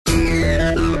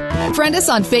Friend us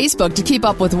on Facebook to keep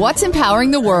up with what's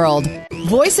empowering the world.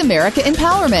 Voice America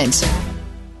Empowerment.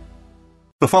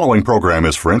 The following program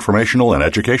is for informational and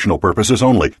educational purposes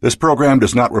only. This program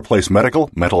does not replace medical,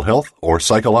 mental health, or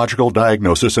psychological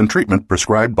diagnosis and treatment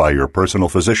prescribed by your personal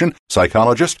physician,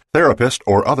 psychologist, therapist,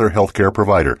 or other healthcare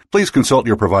provider. Please consult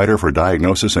your provider for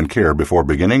diagnosis and care before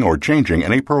beginning or changing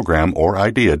any program or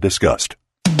idea discussed.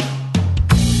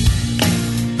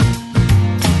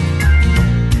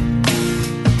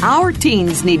 Our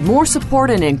teens need more support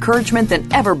and encouragement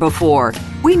than ever before.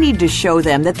 We need to show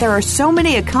them that there are so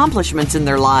many accomplishments in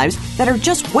their lives that are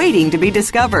just waiting to be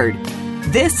discovered.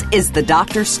 This is the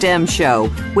DrStem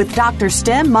Show with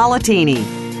DrStem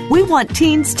Mahlatini. We want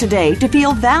teens today to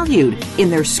feel valued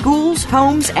in their schools,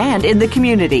 homes, and in the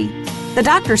community. The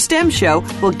DrStem Show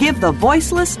will give the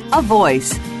voiceless a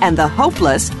voice and the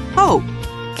hopeless hope.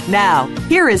 Now,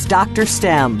 here is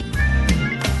DrStem.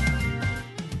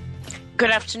 Good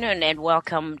afternoon and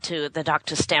welcome to the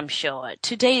DrStem Show.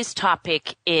 Today's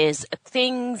topic is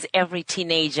things every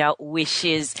teenager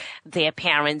wishes their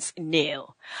parents knew.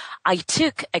 I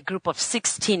took a group of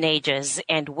 6 teenagers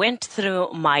and went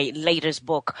through my latest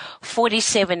book,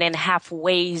 47 and a half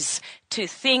ways to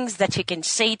things that you can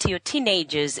say to your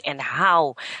teenagers and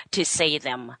how to say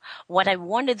them. What I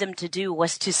wanted them to do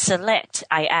was to select.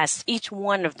 I asked each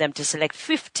one of them to select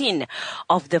 15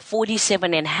 of the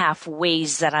 47 and a half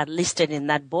ways that are listed in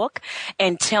that book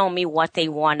and tell me what they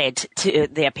wanted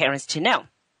their parents to know.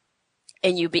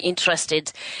 And you'll be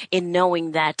interested in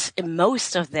knowing that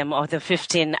most of them, or the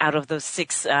 15 out of those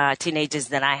 6 teenagers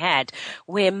that I had,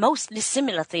 were mostly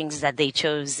similar things that they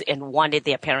chose and wanted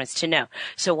their parents to know.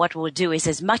 So what we'll do is,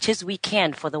 as much as we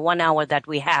can for the 1 hour that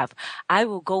we have, I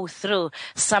will go through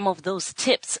some of those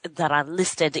tips that are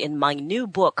listed in my new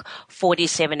book,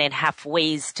 47 and a half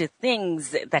ways to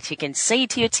things that you can say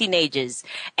to your teenagers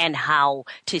and how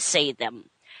to say them.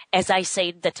 As I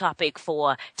said, the topic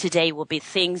for today will be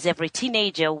things every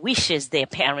teenager wishes their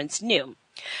parents knew.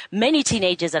 Many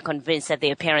teenagers are convinced that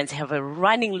their parents have a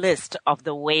running list of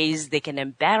the ways they can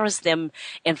embarrass them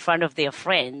in front of their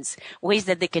friends, ways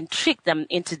that they can trick them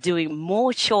into doing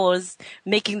more chores,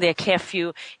 making their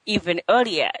curfew even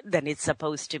earlier than it's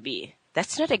supposed to be.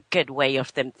 That's not a good way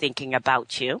of them thinking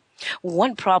about you.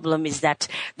 One problem is that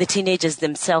the teenagers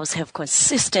themselves have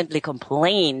consistently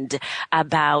complained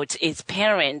about its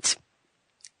parents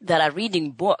that are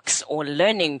reading books or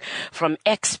learning from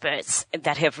experts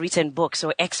that have written books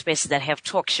or experts that have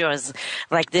talk shows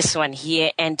like this one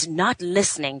here and not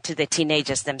listening to the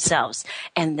teenagers themselves.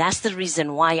 And that's the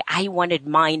reason why I wanted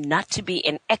mine not to be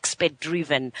an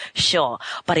expert-driven show,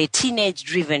 but a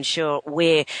teenage-driven show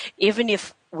where even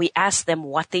if we ask them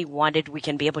what they wanted, we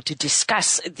can be able to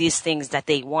discuss these things that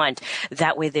they want.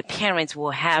 That way the parents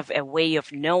will have a way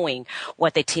of knowing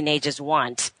what the teenagers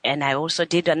want. And I also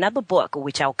did another book,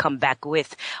 which I'll come back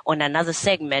with on another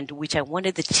segment, which I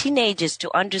wanted the teenagers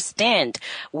to understand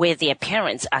where their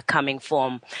parents are coming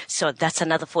from. So that's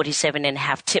another 47 and a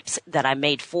half tips that I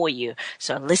made for you.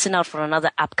 So listen out for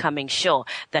another upcoming show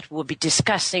that we'll be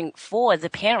discussing for the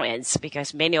parents,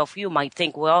 because many of you might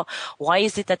think, well, why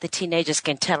is it that the teenagers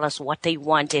can tell us what they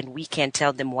want and we can't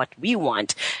tell them what we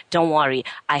want? Don't worry,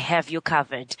 I have you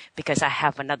covered, because I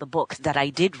have another book that I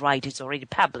did write. It's already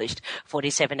published,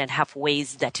 47 and a half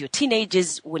ways that your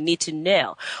teenagers will need to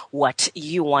know what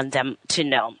you want them to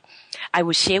know. I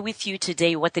will share with you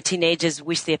today what the teenagers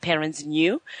wish their parents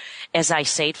knew. As I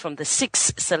said, from the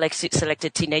 6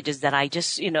 selected teenagers that I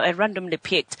just, I randomly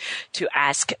picked to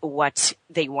ask what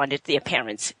they wanted their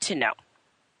parents to know.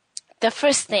 The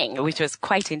first thing, which was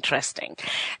quite interesting,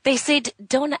 they said,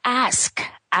 don't ask,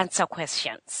 answer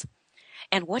questions.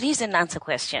 And what is an answer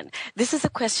question? This is a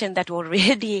question that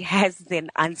already has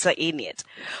an answer in it.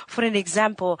 For an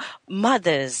example,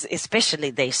 mothers,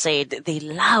 especially, they said they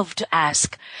love to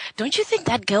ask, don't you think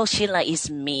that girl Sheila is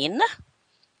mean?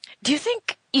 Do you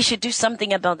think you should do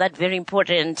something about that very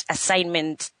important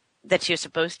assignment that you're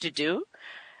supposed to do?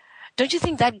 Don't you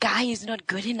think that guy is not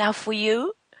good enough for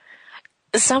you?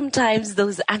 Sometimes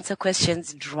those answer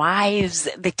questions drives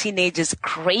the teenagers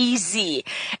crazy,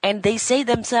 and they say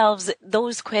themselves,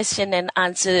 those question and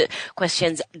answer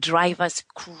questions drive us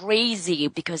crazy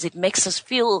because it makes us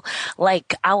feel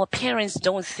like our parents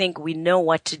don't think we know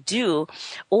what to do,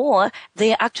 or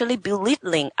they're actually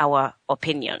belittling our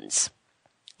opinions.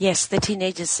 Yes, the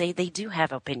teenagers say they do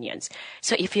have opinions.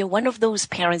 So if you're one of those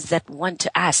parents that want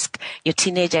to ask your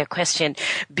teenager a question,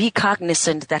 be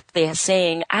cognizant that they are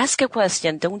saying, ask a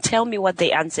question, don't tell me what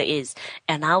the answer is,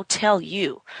 and I'll tell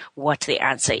you what the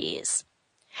answer is.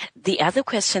 The other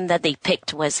question that they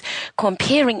picked was,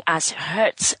 comparing us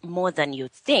hurts more than you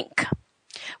think.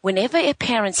 Whenever a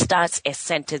parent starts a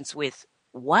sentence with,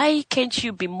 "Why can't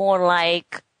you be more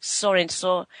like so and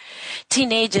so?"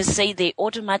 teenagers say they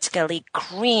automatically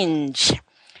cringe.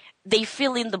 They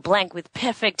fill in the blank with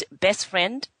perfect best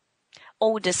friend,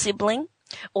 older sibling,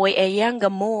 or a younger,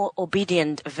 more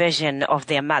obedient version of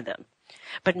their mother.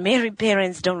 But married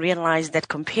parents don't realize that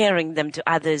comparing them to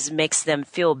others makes them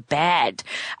feel bad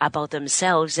about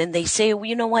themselves. And they say, well,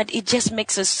 you know what? It just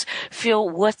makes us feel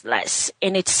worthless.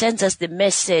 And it sends us the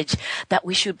message that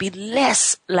we should be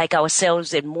less like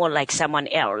ourselves and more like someone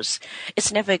else.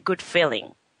 It's never a good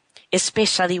feeling,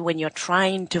 especially when you're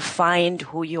trying to find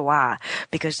who you are,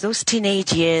 because those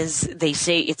teenage years, they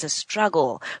say it's a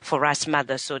struggle for us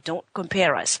mothers. So don't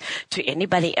compare us to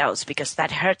anybody else, because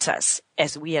that hurts us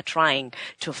as we are trying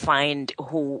to find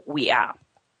who we are.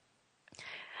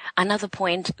 Another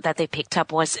point that they picked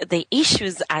up was the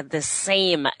issues are the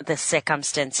same, the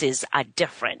circumstances are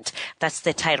different. That's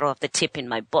the title of the tip in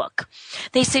my book.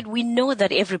 They said, we know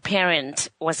that every parent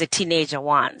was a teenager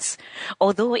once.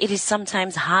 Although it is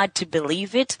sometimes hard to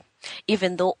believe it,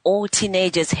 even though all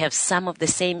teenagers have some of the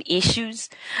same issues,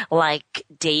 like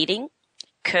dating,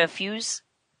 curfews,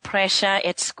 pressure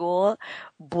at school,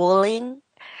 bullying.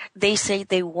 They say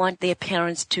they want their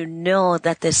parents to know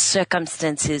that the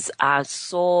circumstances are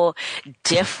so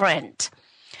different.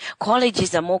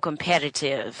 Colleges are more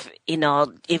competitive,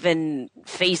 even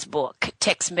Facebook,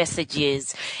 text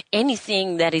messages,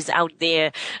 anything that is out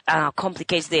there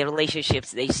complicates their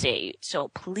relationships, they say. So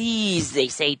please, they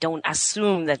say, don't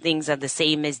assume that things are the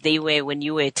same as they were when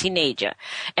you were a teenager.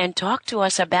 And talk to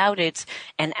us about it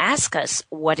and ask us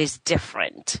what is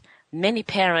different. Many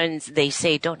parents, they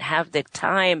say, don't have the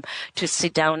time to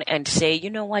sit down and say, you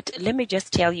know what, let me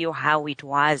just tell you how it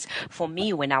was for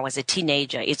me when I was a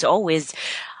teenager. It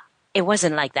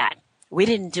wasn't like that. We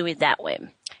didn't do it that way.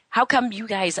 How come you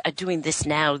guys are doing this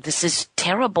now? This is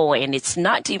terrible, and it's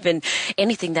not even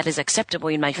anything that is acceptable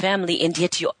in my family, and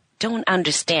yet you don't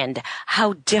understand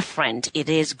how different it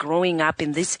is growing up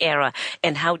in this era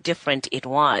and how different it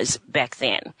was back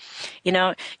then.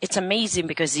 It's amazing,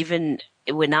 because even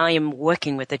when I am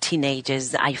working with the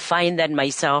teenagers, I find that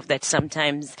myself that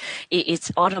sometimes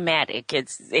it's automatic.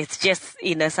 It's just,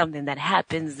 something that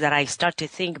happens, that I start to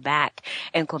think back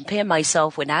and compare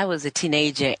myself when I was a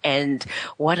teenager and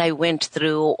what I went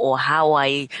through or how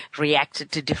I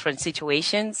reacted to different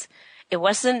situations. It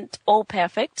wasn't all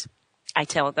perfect, I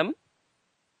tell them.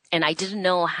 And I didn't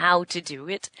know how to do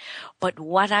it. But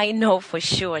what I know for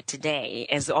sure today,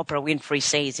 as Oprah Winfrey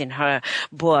says in her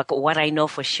book, What I Know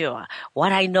For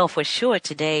Sure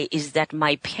today is that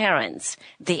my parents,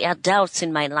 the adults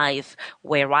in my life,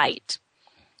 were right.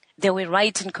 They were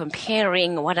right in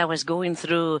comparing what I was going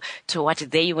through to what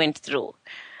they went through.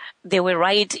 They were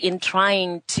right in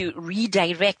trying to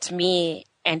redirect me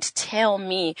and tell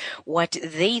me what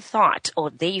they thought or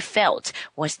they felt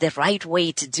was the right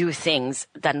way to do things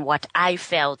than what I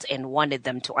felt and wanted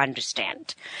them to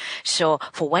understand. So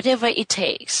for whatever it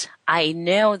takes, I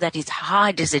know that it's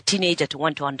hard as a teenager to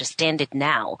want to understand it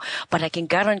now, but I can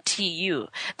guarantee you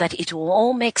that it will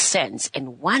all make sense.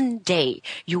 And one day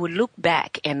you will look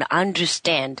back and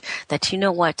understand that, you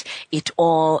know what, it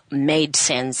all made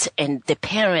sense. And the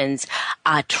parents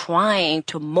are trying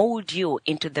to mold you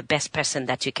into the best person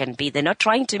that you can be. They're not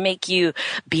trying to make you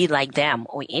be like them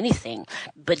or anything.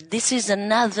 But this is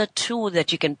another tool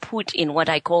that you can put in what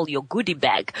I call your goodie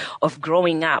bag of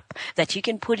growing up, that you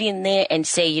can put in there and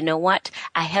say, you know what?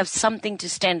 I have something to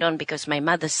stand on because my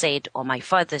mother said, or my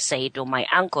father said, or my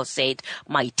uncle said,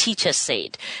 my teacher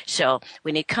said. So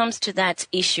when it comes to that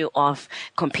issue of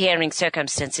comparing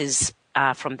circumstances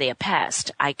from their past,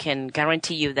 I can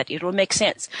guarantee you that it will make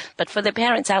sense. But for the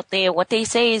parents out there, what they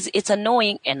say is it's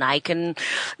annoying, and I can,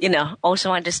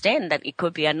 also understand that it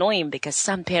could be annoying, because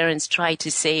some parents try to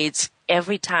say it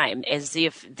every time as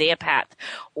if their path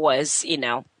was,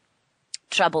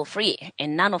 trouble-free,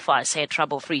 and none of us had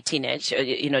trouble-free teenage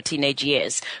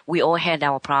years. We all had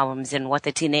our problems, and what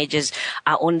the teenagers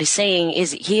are only saying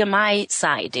is, hear my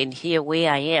side and hear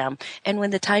where I am, and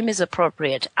when the time is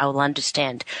appropriate, I will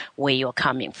understand where you're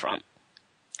coming from.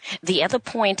 The other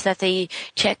point that they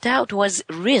checked out was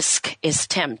risk is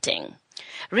tempting.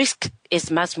 Risk is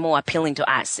much more appealing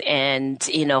to us, and,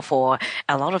 for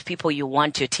a lot of people, you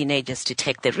want your teenagers to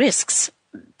take the risks.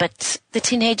 But the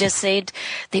teenagers said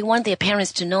they want their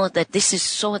parents to know that this is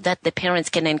so that the parents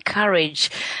can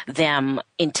encourage them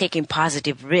in taking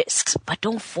positive risks, but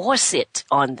don't force it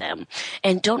on them,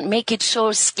 and don't make it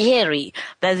so scary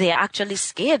that they're actually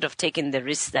scared of taking the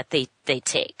risks that they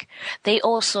take. They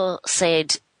also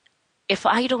said, if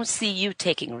I don't see you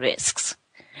taking risks,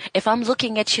 If I'm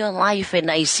looking at your life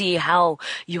and I see how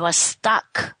you are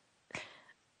stuck.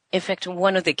 In fact,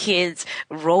 one of the kids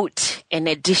wrote an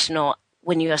additional,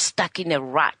 when you are stuck in a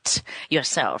rut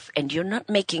yourself and you're not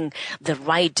making the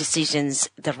right decisions,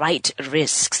 the right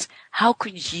risks, how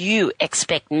could you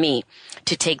expect me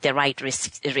to take the right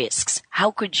risks?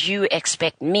 How could you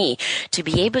expect me to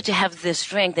be able to have the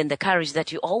strength and the courage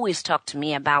that you always talk to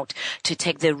me about to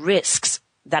take the risks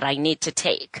that I need to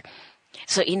take?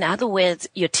 So in other words,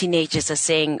 your teenagers are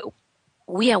saying,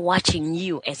 we are watching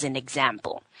you as an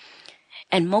example.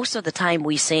 And most of the time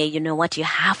we say, you know what, you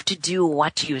have to do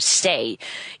what you say.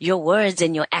 Your words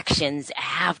and your actions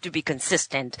have to be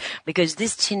consistent, because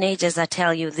these teenagers, I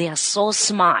tell you, they are so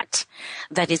smart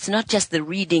that it's not just the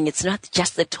reading, it's not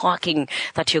just the talking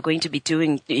that you're going to be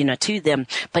doing, to them,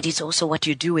 but it's also what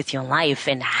you do with your life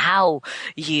and how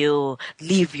you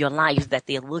live your life that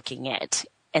they're looking at.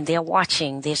 And they're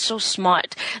watching. They're so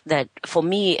smart that for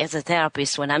me as a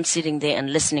therapist, when I'm sitting there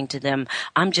and listening to them,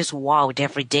 I'm just wowed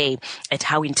every day at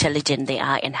how intelligent they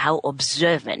are and how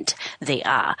observant they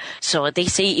are. So they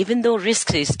say, even though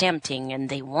risk is tempting and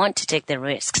they want to take the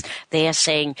risks, they are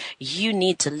saying you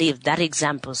need to live that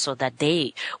example so that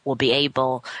they will be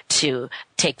able to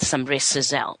take some risks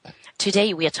as well.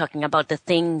 Today we are talking about the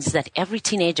things that every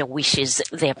teenager wishes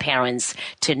their parents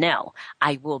to know.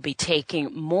 I will be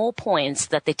taking more points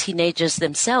that the teenagers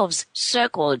themselves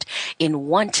circled in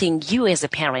wanting you as a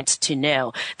parent to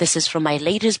know. This is from my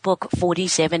latest book,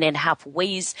 47 and a half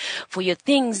Ways for Your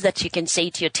Things That You Can Say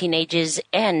to Your Teenagers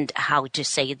and How to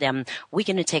Say Them. We're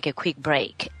going to take a quick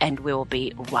break and we'll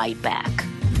be right back.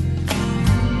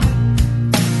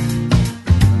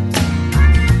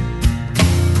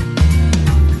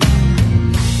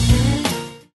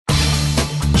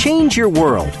 Change your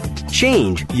world.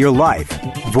 Change your life.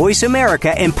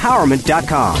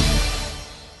 VoiceAmericaEmpowerment.com.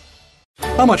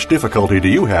 How much difficulty do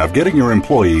you have getting your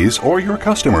employees or your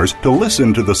customers to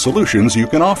listen to the solutions you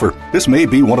can offer? This may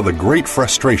be one of the great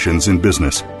frustrations in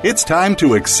business. It's time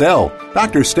to excel.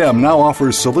 DrStem now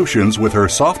offers solutions with her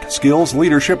Soft Skills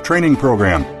Leadership Training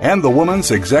Program and the Woman's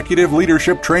Executive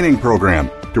Leadership Training Program.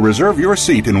 To reserve your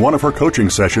seat in one of her coaching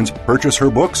sessions, purchase her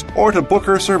books, or to book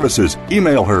her services,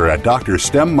 email her at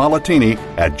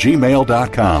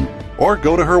DrStemMahlatini@gmail.com. Or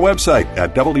go to her website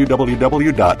at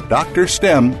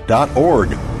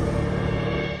www.drstem.org.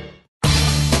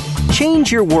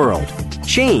 Change your world.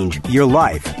 Change your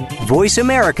life.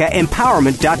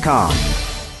 VoiceAmericaEmpowerment.com.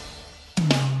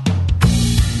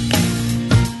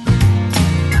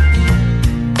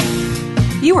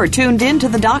 You are tuned in to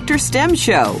the Dr. STEM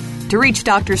Show. To reach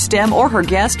Dr. STEM or her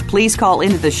guest, please call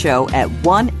into the show at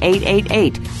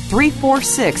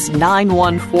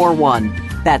 1-888-346-9141.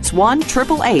 That's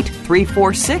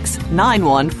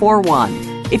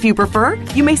 1-888-346-9141. If you prefer,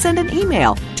 you may send an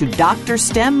email to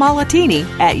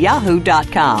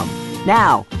DrStemMahlatini@yahoo.com.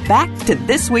 Now, back to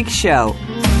this week's show.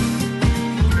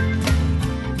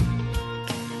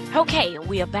 Okay,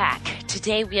 we are back.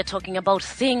 Today we are talking about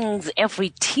things every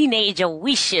teenager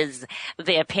wishes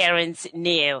their parents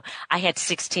knew. I had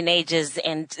 6 teenagers,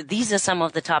 and these are some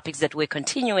of the topics that we're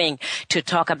continuing to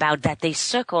talk about that they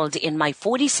circled in my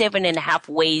 47 and a half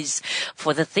ways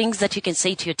for the things that you can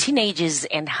say to your teenagers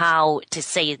and how to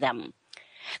say them.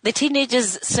 The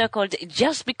teenagers circled,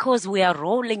 just because we are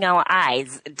rolling our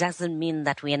eyes doesn't mean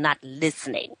that we are not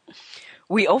listening.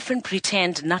 We often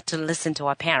pretend not to listen to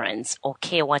our parents or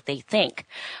care what they think,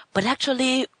 but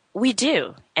actually we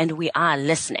do, and we are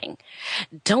listening.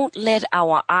 Don't let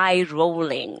our eye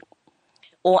rolling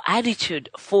or attitude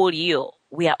fool you.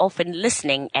 We are often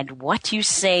listening, and what you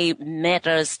say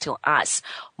matters to us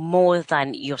more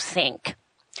than you think.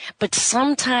 But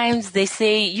sometimes they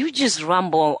say, you just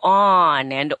rumble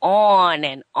on and on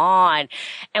and on.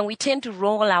 And we tend to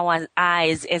roll our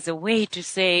eyes as a way to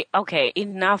say, okay,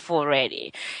 enough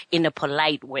already, in a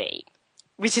polite way,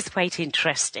 which is quite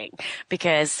interesting,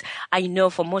 because I know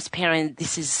for most parents,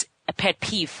 this is a pet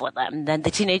peeve for them. Then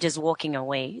the teenagers walking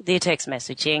away, they're text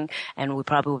messaging, and we'll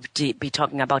probably be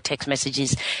talking about text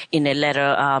messages in a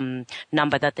later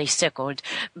number that they circled.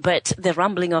 But the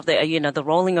rumbling of the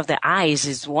rolling of the eyes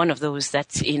is one of those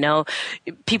that,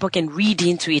 people can read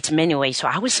into it many ways. So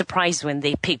I was surprised when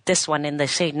they picked this one and they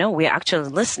say, no, we're actually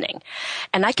listening.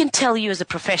 And I can tell you as a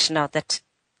professional that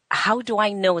how do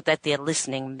I know that they're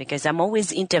listening? Because I'm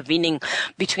always intervening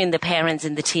between the parents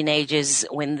and the teenagers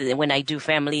when I do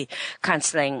family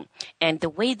counseling. And the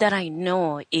way that I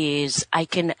know is I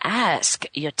can ask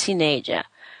your teenager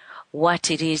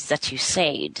what it is that you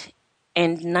said.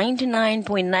 And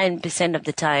 99.9% of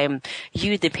the time,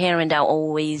 you, the parent, are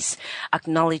always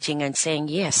acknowledging and saying,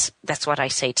 yes, that's what I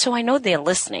said. So I know they're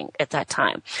listening at that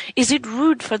time. Is it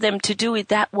rude for them to do it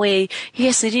that way?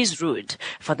 Yes, it is rude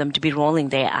for them to be rolling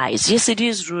their eyes. Yes, it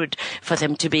is rude for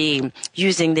them to be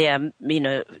using their,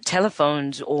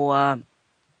 telephones or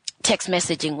text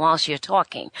messaging whilst you're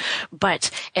talking.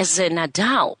 But as an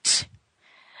adult,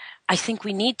 I think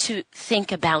we need to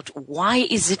think about why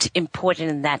is it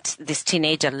important that this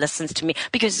teenager listens to me?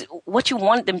 Because what you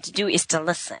want them to do is to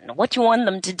listen. What you want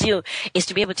them to do is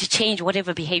to be able to change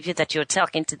whatever behavior that you're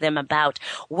talking to them about.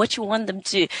 What you want them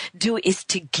to do is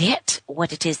to get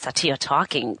what it is that you're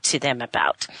talking to them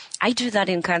about. I do that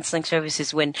in counseling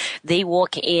services when they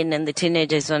walk in and the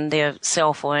teenagers on their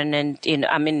cell phone and,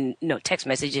 text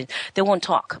messages. They won't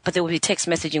talk, but they will be text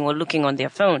messaging or looking on their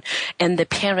phone. And the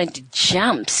parent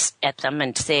jumps at them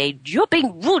and say, you're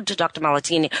being rude to Dr.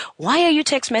 Mahlatini. Why are you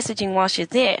text messaging while she's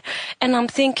there? And I'm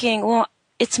thinking, well,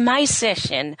 it's my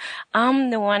session.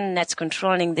 I'm the one that's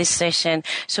controlling this session.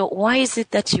 So why is it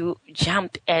that you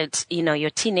jump at, your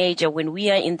teenager when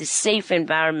we are in the safe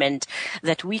environment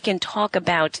that we can talk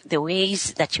about the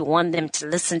ways that you want them to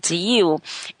listen to you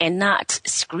and not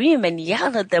scream and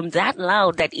yell at them that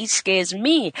loud that it scares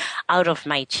me out of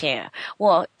my chair?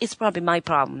 Well, it's probably my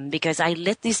problem because I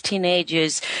let these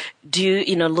teenagers do,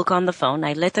 look on the phone.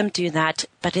 I let them do that.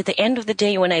 But at the end of the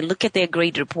day, when I look at their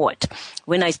grade report,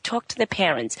 when I talk to the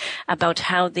parents about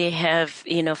how they have,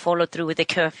 followed through with the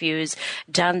curfews,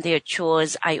 done their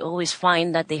chores, I always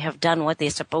find that they have done what they're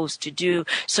supposed to do.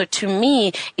 So to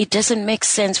me, it doesn't make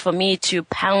sense for me to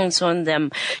pounce on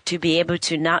them, to be able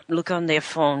to not look on their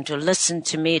phone, to listen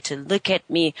to me, to look at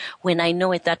me, when I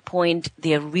know at that point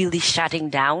they're really shutting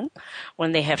down,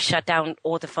 when they have shut down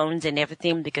all the phones and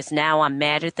everything, because now I'm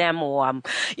mad at them or I'm,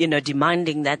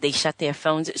 demanding that they shut their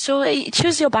phones. So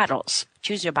choose your battles.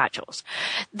 Choose your battles.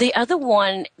 The other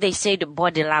one, they say the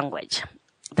body language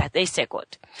that they say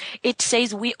good. It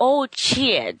says we all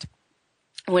cheered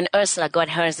when Ursula got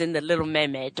hers in The Little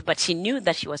Mermaid, but she knew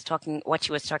that what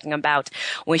she was talking about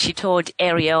when she told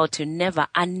Ariel to never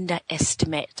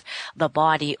underestimate the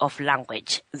body of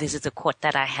language. This is a quote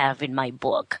that I have in my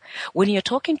book. When you're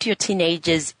talking to your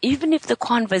teenagers, even if the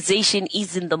conversation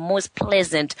isn't the most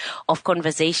pleasant of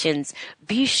conversations,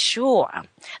 be sure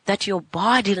that your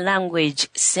body language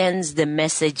sends the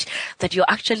message that you're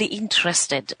actually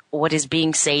interested in what is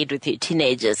being said with your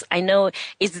teenagers. I know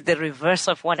it's the reverse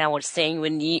of what I was saying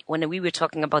when we were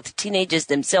talking about the teenagers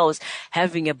themselves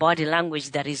having a body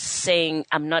language that is saying,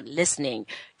 I'm not listening.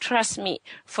 Trust me,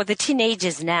 for the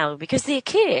teenagers now, because they're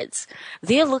kids,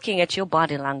 they're looking at your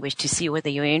body language to see whether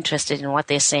you're interested in what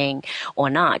they're saying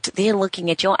or not. They're looking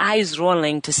at your eyes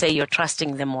rolling to say you're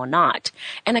trusting them or not.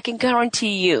 And I can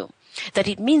guarantee you that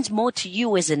it means more to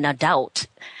you as an adult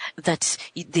that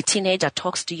the teenager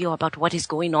talks to you about what is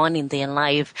going on in their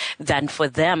life than for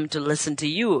them to listen to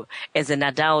you as an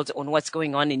adult on what's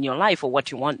going on in your life or what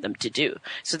you want them to do.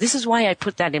 So this is why I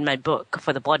put that in my book,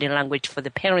 for the body language, for the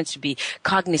parents to be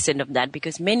cognizant of that,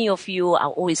 because many of you are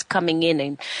always coming in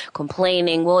and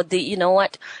complaining, well, you know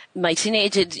what, my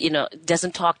teenager,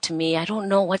 doesn't talk to me. I don't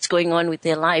know what's going on with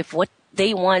their life. What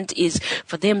they want is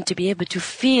for them to be able to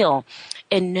feel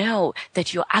and know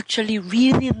that you're actually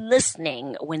really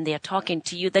listening when they're talking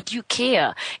to you, that you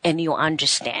care and you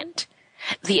understand.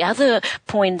 The other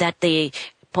point that they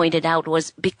pointed out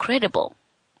was be credible.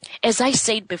 As I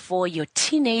said before, your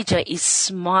teenager is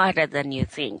smarter than you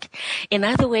think. In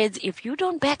other words, if you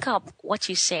don't back up what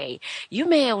you say, you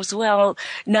may as well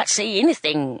not say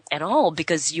anything at all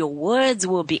because your words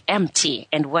will be empty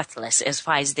and worthless as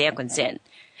far as they're concerned.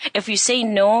 If you say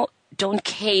no, don't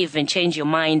cave and change your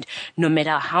mind, no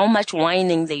matter how much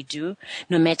whining they do,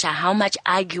 no matter how much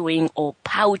arguing or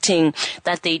pouting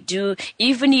that they do,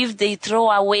 even if they throw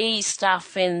away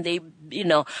stuff and they,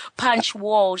 punch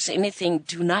walls, anything,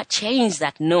 do not change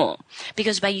that no.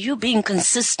 Because by you being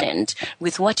consistent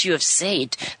with what you have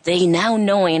said, they now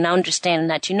know and understand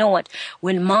that,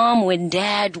 when mom, when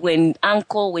dad, when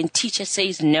uncle, when teacher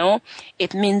says no,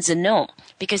 it means a no.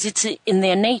 Because it's in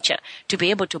their nature to be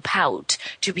able to pout,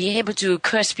 to be able to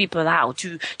curse people out,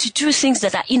 to do things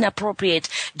that are inappropriate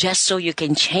just so you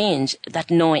can change that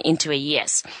no into a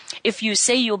yes. If you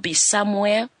say you'll be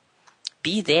somewhere,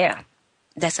 be there.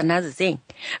 That's another thing.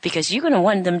 Because you're going to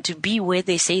want them to be where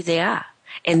they say they are.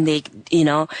 And they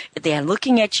are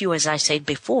looking at you, as I said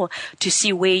before, to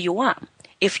see where you are.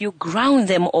 If you ground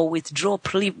them or withdraw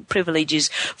privileges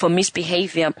for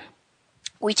misbehavior,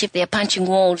 which if they're punching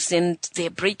walls and they're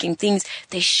breaking things,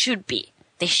 they should be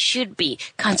There should be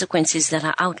consequences that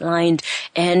are outlined.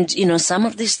 And, some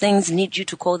of these things need you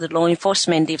to call the law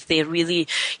enforcement if they're really,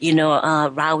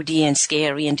 rowdy and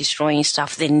scary and destroying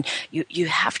stuff. Then you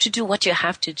have to do what you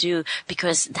have to do,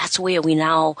 because that's where we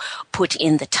now put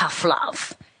in the tough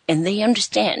love. And they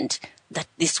understand that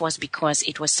this was because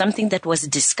it was something that was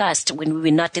discussed when we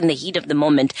were not in the heat of the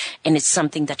moment, and it's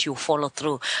something that you follow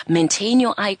through. Maintain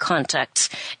your eye contact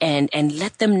and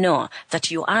let them know that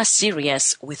you are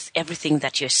serious with everything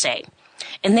that you say.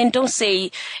 And then don't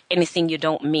say anything you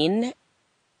don't mean,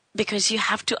 because you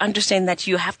have to understand that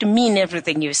you have to mean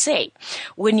everything you say.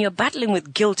 When you're battling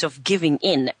with guilt of giving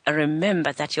in,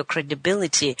 remember that your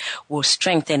credibility will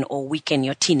strengthen or weaken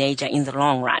your teenager in the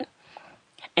long run.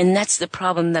 And that's the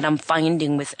problem that I'm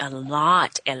finding with a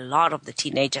lot of the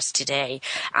teenagers today.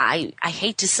 I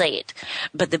hate to say it,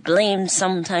 but the blame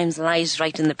sometimes lies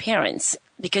right in the parents.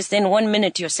 Because then one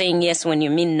minute you're saying yes when you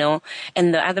mean no,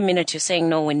 and the other minute you're saying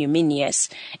no when you mean yes.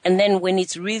 And then when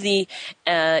it's really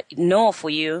no for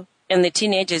you, and the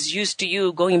teenagers used to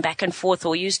you going back and forth,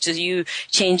 or used to you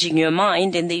changing your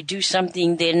mind, and they do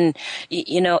something, then,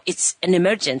 it's an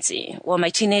emergency. Well, my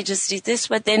teenagers did this,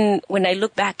 but then when I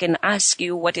look back and ask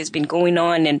you what has been going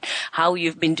on and how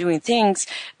you've been doing things,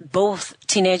 both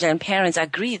teenager and parents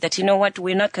agree that,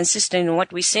 we're not consistent in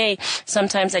what we say.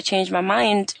 Sometimes I change my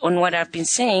mind on what I've been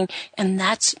saying, and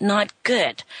that's not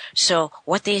good. So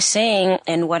what they're saying,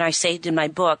 and what I said in my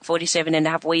book, 47 and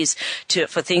a half ways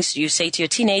for things you say to your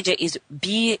teenager, is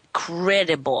be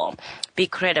credible. Be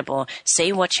credible.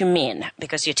 Say what you mean,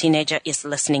 because your teenager is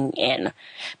listening in.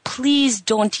 Please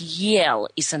don't yell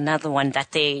is another one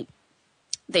that they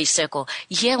circle.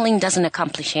 Yelling doesn't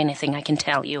accomplish anything, I can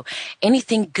tell you.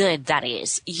 Anything good, that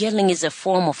is. Yelling is a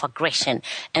form of aggression.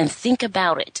 And think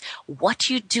about it.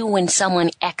 What you do when someone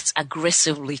acts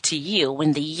aggressively to you,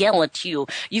 when they yell at you,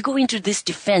 you go into this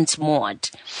defense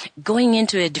mode. Going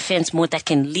into a defense mode that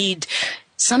can lead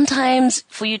sometimes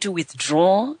for you to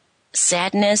withdraw,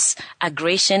 sadness,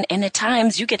 aggression, and at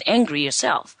times you get angry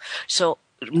yourself. So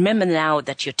remember now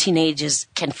that your teenagers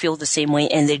can feel the same way,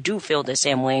 and they do feel the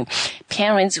same way.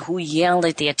 Parents who yell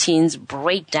at their teens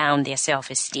break down their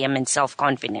self-esteem and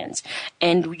self-confidence.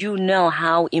 And you know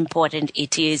how important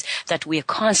it is that we are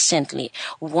constantly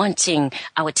wanting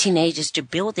our teenagers to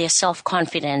build their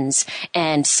self-confidence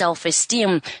and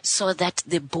self-esteem, so that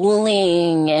the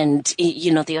bullying and,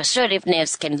 the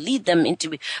assertiveness can lead them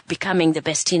into becoming the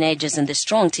best teenagers and the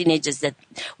strong teenagers that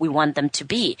we want them to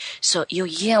be. So your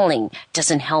yelling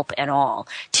doesn't help at all.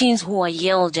 Teens who are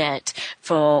yelled at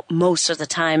for most of the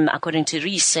time, according to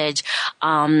research,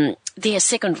 they are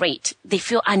second rate. They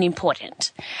feel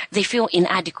unimportant. They feel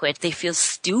inadequate. They feel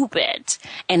stupid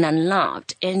and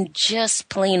unloved and just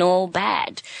plain old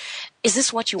bad. Is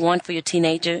this what you want for your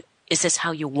teenager? Is this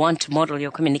how you want to model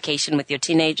your communication with your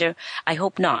teenager? I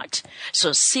hope not.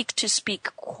 So seek to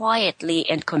speak quietly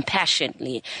and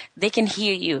compassionately. They can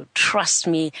hear you. Trust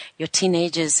me, your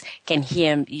teenagers can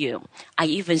hear you. I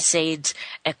even said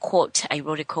a quote. I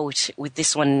wrote a quote with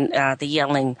this one, the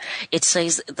yelling. It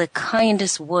says, the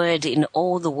kindest word in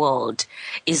all the world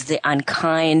is the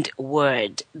unkind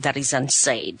word that is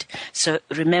unsaid. So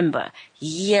remember,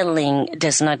 yelling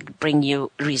does not bring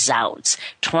you results.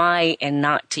 Try and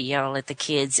not to yell at the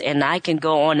kids. And I can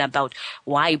go on about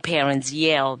why parents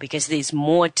yell, because there's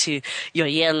more to your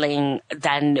yelling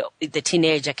than the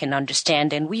teenager can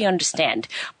understand. And we understand,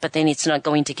 but then it's not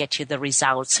going to get you the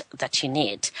results that you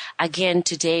need. Again,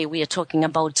 today we are talking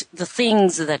about the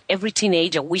things that every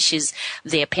teenager wishes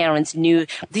their parents knew.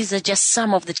 These are just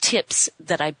some of the tips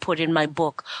that I put in my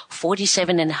book,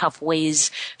 47 and a half ways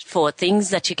for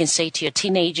things that you can say to your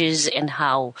teenagers and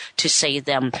how to say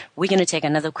them. We're going to take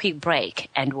another quick break,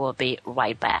 and we'll be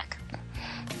right back.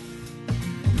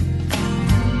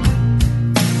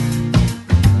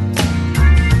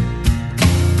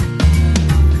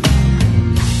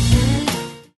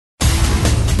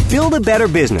 Build a better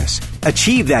business.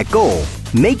 Achieve that goal.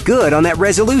 Make good on that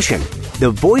resolution.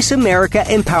 The Voice America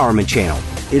Empowerment Channel.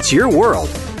 It's your world.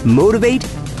 Motivate,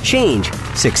 change,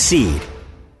 succeed.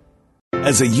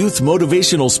 As a youth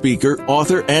motivational speaker,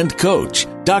 author, and coach,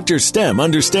 Dr. Stem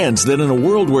understands that in a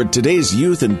world where today's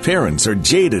youth and parents are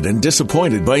jaded and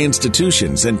disappointed by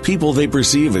institutions and people they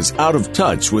perceive as out of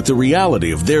touch with the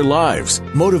reality of their lives,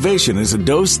 motivation is a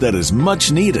dose that is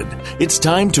much needed. It's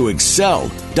time to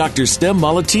excel. Dr. Stem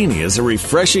Mahlatini is a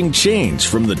refreshing change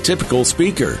from the typical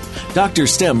speaker. Dr.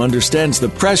 Stem understands the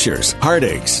pressures,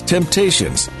 heartaches,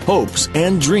 temptations, hopes,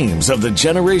 and dreams of the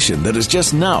generation that is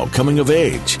just now coming of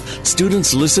age.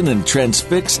 Students listen in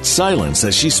transfixed silence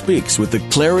as she speaks with the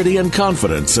clarity clarity and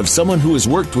confidence of someone who has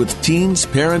worked with teens,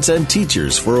 parents, and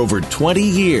teachers for over 20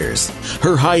 years.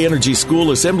 Her high-energy school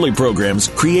assembly programs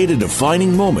create a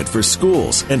defining moment for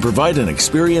schools and provide an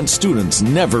experience students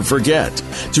never forget.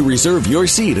 To reserve your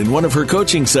seat in one of her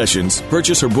coaching sessions,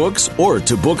 purchase her books, or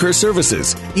to book her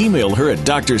services, email her at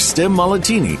DrStem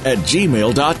Mahlatini at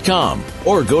gmail.com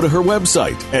or go to her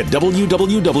website at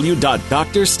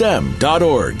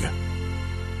www.drstem.org.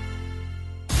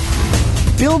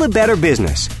 Build a better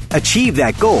business. Achieve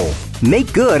that goal.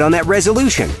 Make good on that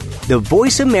resolution. The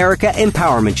Voice America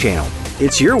Empowerment Channel.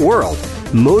 It's your world.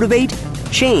 Motivate,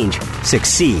 change,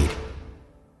 succeed.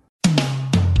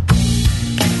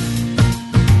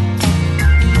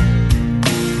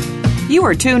 You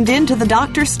are tuned in to the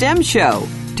Dr. STEM Show.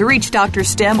 To reach Dr.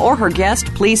 STEM or her guest,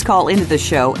 please call into the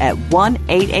show at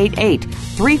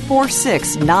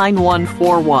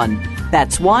 1-888-346-9141.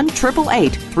 That's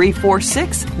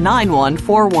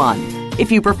 1-888-346-9141. If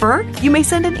you prefer, you may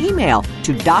send an email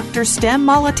to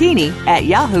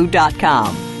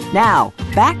drstemmahlatini@yahoo.com. Now,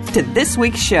 back to this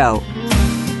week's show.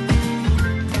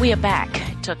 We are back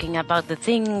talking about the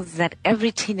things that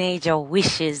every teenager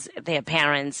wishes their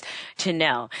parents to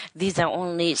know. These are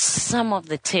only some of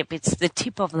the tip. It's the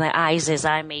tip of the eyes, as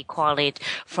I may call it,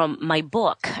 from my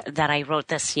book that I wrote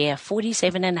this year,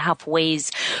 47 and a half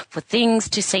ways for things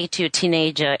to say to a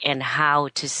teenager and how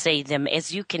to say them.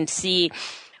 As you can see,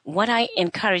 what I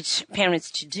encourage parents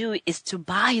to do is to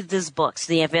buy these books.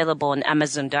 They're available on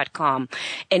Amazon.com.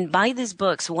 And buy these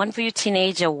books, one for your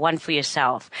teenager, one for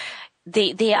yourself.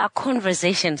 They are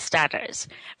conversation starters,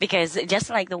 because just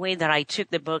like the way that I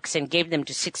took the books and gave them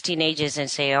to 6 teenagers and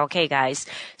say, okay, guys,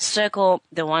 circle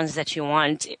the ones that you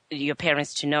want your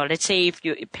parents to know. Let's say if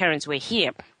your parents were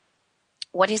here,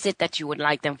 what is it that you would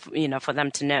like them, for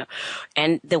them to know?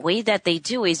 And the way that they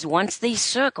do is once they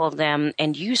circle them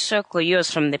and you circle yours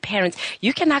from the parents,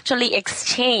 you can actually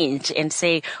exchange and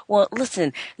say, well,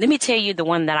 listen, let me tell you the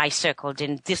one that I circled,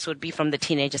 and this would be from the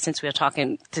teenager, since we're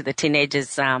talking to the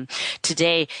teenagers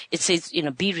today. It says,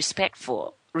 be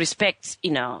respectful. Respect,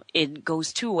 it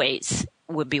goes 2 ways,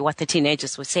 would be what the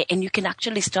teenagers would say. And you can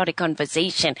actually start a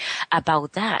conversation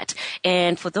about that.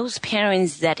 And for those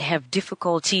parents that have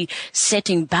difficulty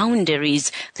setting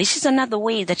boundaries, this is another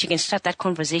way that you can start that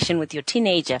conversation with your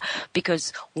teenager.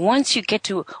 Because once you get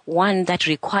to one that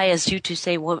requires you to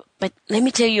say, well, but let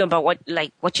me tell you about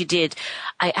what you did.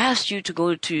 You asked me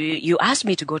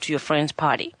to go to your friend's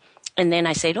party. And then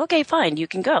I said, okay, fine, you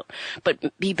can go.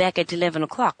 But be back at 11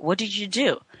 o'clock. What did you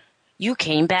do? You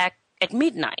came back at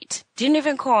midnight. Didn't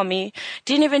even call me,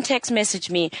 didn't even text message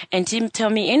me, and didn't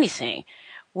tell me anything.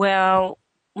 Well,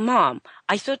 Mom,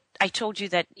 I thought I told you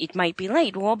that it might be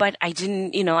late. Well, but I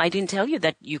didn't tell you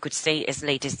that you could stay as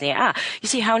late as they are. You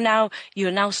see how now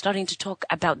you're now starting to talk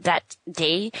about that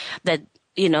day that,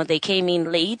 they came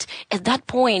in late. At that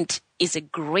point is a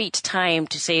great time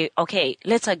to say, okay,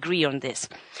 let's agree on this.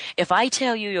 If I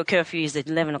tell you your curfew is at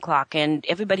 11 o'clock and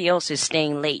everybody else is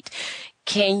staying late,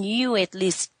 can you at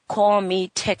least call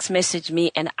me, text message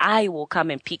me, and I will come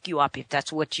and pick you up if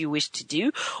that's what you wish to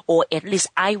do, or at least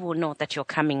I will know that you're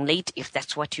coming late if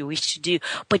that's what you wish to do.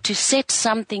 But to set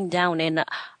something down, and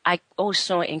I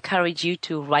also encourage you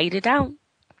to write it down,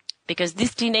 because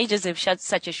these teenagers have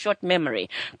such a short memory.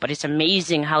 But it's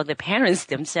amazing how the parents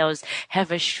themselves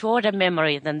have a shorter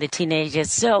memory than the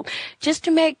teenagers. So just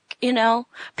to make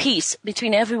peace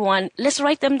between everyone, let's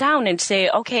write them down and say,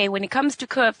 okay, when it comes to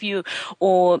curfew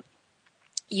or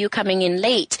you coming in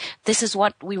late, this is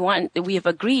what we have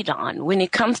agreed on. When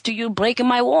it comes to you breaking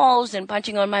my walls and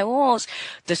punching on my walls,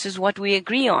 this is what we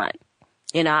agree on.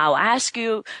 I'll ask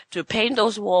you to paint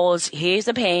those walls. Here's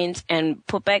the paint, and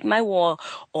put back my wall,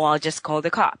 or I'll just call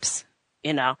the cops,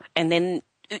 and then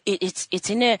it's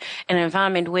in an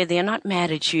environment where they're not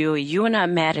mad at you, you're not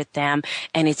mad at them,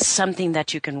 and it's something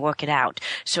that you can work it out.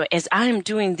 So as I'm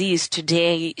doing these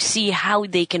today, see how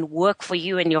they can work for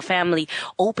you and your family.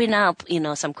 Open up,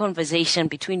 some conversation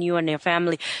between you and your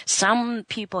family. Some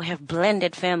people have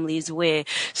blended families where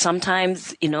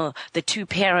sometimes, the 2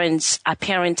 parents are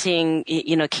parenting,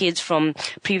 kids from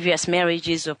previous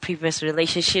marriages or previous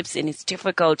relationships, and it's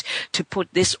difficult to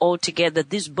put this all together.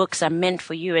 These books are meant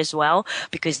for you as well,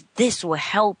 because this will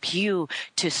help you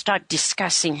to start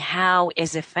discussing how,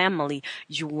 as a family,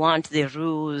 you want the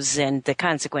rules and the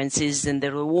consequences and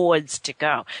the rewards to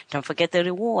go. Don't forget the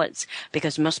rewards,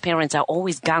 because most parents are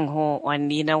always gung-ho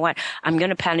on, I'm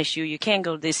going to punish you. You can't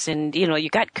go this, and, you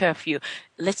got curfew.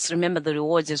 Let's remember the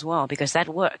rewards as well, because that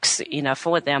works,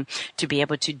 for them to be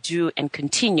able to do and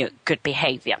continue good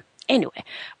behavior. Anyway,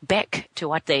 back to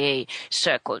what they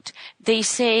circled. They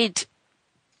said,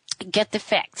 get the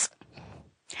facts.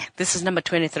 This is number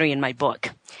 23 in my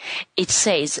book. It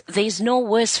says, there's no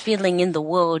worse feeling in the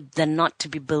world than not to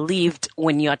be believed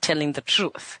when you are telling the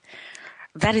truth.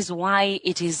 That is why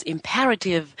it is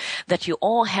imperative that you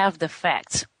all have the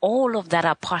facts, all of that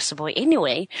are possible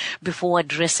anyway, before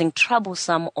addressing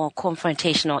troublesome or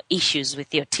confrontational issues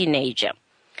with your teenager.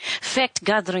 Fact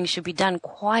gathering should be done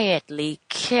quietly,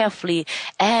 carefully,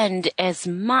 and as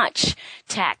much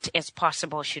tact as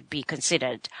possible should be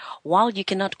considered. While you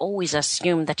cannot always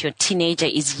assume that your teenager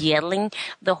is yelling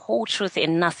the whole truth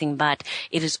and nothing but,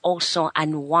 it is also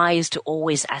unwise to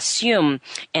always assume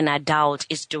an adult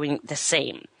is doing the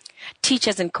same.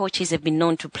 Teachers and coaches have been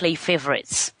known to play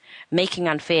favorites, making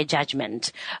unfair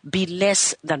judgment, be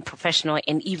less than professional,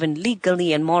 and even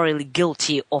legally and morally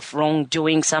guilty of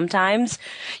wrongdoing sometimes.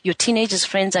 Your teenager's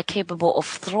friends are capable of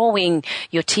throwing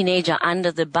your teenager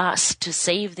under the bus to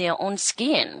save their own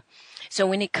skin. So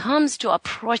when it comes to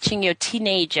approaching your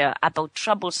teenager about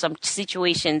troublesome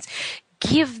situations,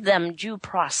 give them due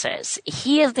process,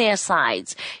 hear their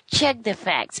sides, check the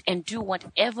facts, and do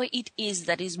whatever it is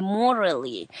that is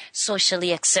morally,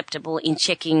 socially acceptable in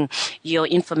checking your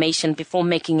information before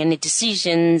making any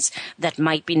decisions that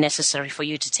might be necessary for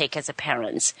you to take as a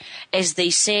parent. As they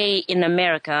say in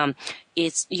America,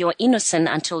 it's you're innocent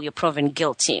until you're proven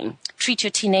guilty. Treat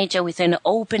your teenager with an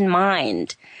open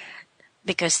mind.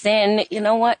 Because then, you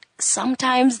know what?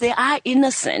 Sometimes they are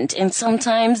innocent and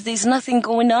sometimes there's nothing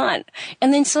going on.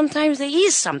 And then sometimes there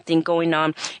is something going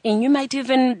on. And you might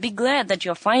even be glad that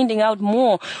you're finding out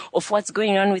more of what's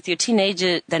going on with your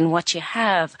teenager than what you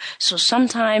have. So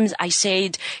sometimes I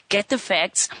said, get the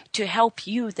facts to help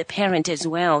you, the parent as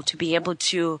well, to be able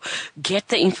to get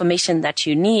the information that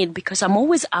you need. Because I'm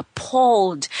always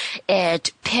appalled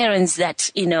at parents that,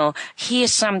 hear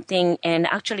something and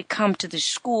actually come to the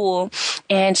school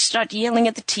and start yelling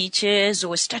at the teachers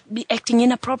or start acting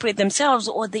inappropriate themselves,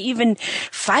 or they even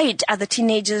fight other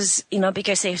teenagers,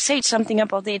 because they've said something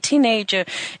about their teenager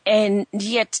and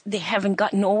yet they haven't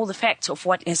gotten all the facts of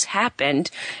what has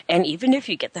happened. And even if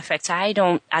you get the facts, I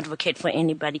don't advocate for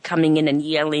anybody coming in and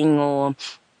yelling or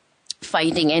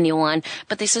fighting anyone,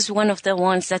 but this is one of the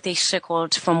ones that they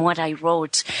circled from what I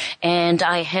wrote, and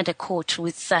I had a quote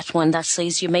with that one that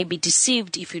says, you may be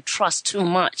deceived if you trust too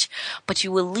much, but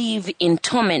you will live in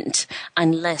torment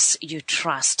unless you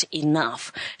trust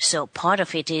enough. So part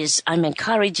of it is I'm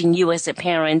encouraging you as a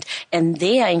parent, and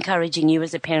they are encouraging you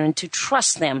as a parent to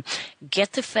trust them.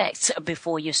 Get the facts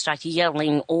before you start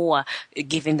yelling or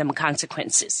giving them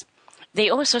consequences. They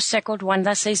also circled one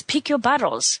that says, pick your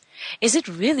battles. Is it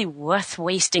really worth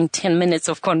wasting 10 minutes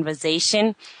of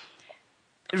conversation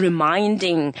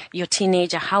reminding your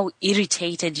teenager how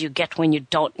irritated you get when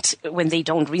they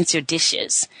don't rinse your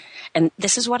dishes? And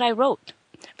this is what I wrote,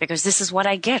 because this is what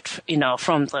I get,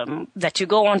 from them, that you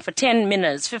go on for 10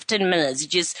 minutes, 15 minutes,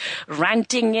 just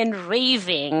ranting and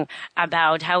raving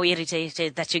about how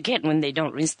irritated that you get when they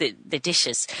don't rinse the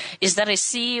dishes. Is that a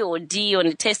C or D on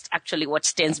a test actually what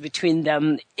stands between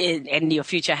them and your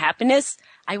future happiness?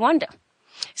 I wonder.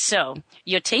 So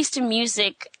your taste in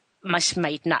music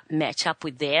might not match up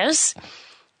with theirs.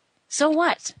 So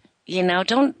what?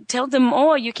 Don't tell them,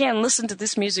 oh, you can't listen to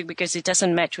this music because it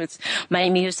doesn't match with my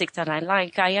music that I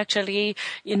like. I actually,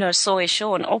 saw a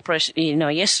show on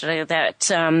Oprah, yesterday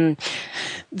that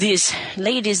these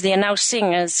ladies, they are now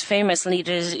singers, famous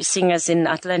singers in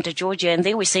Atlanta, Georgia, and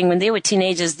they were saying when they were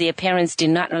teenagers, their parents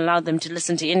did not allow them to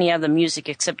listen to any other music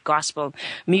except gospel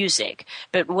music.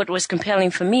 But what was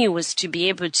compelling for me was to be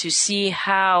able to see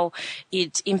how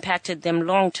it impacted them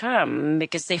long term,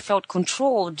 because they felt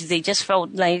controlled. They just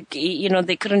felt like,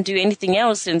 they couldn't do anything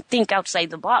else and think outside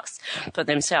the box for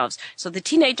themselves. So the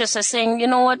teenagers are saying, you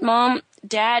know what, Mom,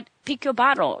 Dad, pick your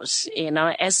battles.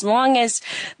 As long as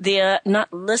they're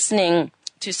not listening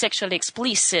to sexually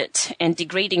explicit and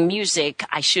degrading music,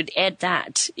 I should add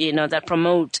that, that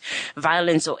promote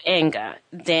violence or anger,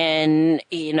 then,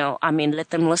 let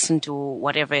them listen to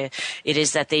whatever it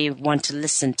is that they want to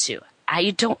listen to.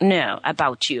 I don't know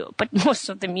about you, but most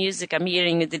of the music I'm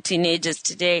hearing with the teenagers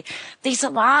today, there's a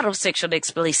lot of sexually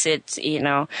explicit,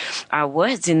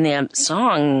 words in their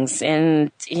songs.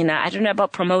 And, I don't know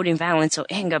about promoting violence or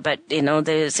anger, but,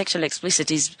 the sexually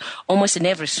explicit is almost in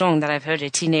every song that I've heard a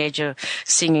teenager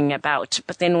singing about.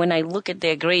 But then when I look at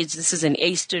their grades, this is an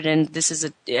A student, this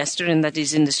is a student that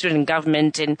is in the student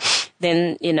government. And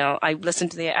then, I listen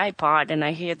to their iPod and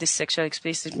I hear this sexually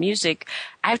explicit music.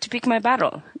 I have to pick my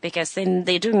battle, because then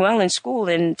they're doing well in school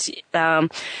and, they're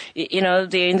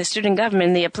in the student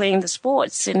government, they are playing the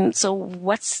sports. And so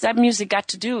what's that music got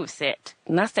to do with it?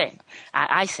 Nothing,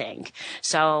 I think.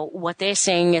 So what they're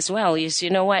saying as well is,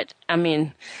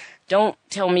 Don't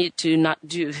tell me to not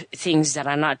do things that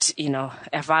are not,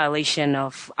 a violation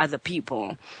of other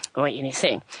people or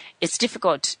anything. It's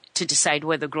difficult to decide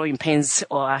whether growing pains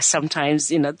or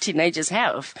sometimes, teenagers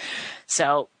have.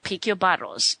 So pick your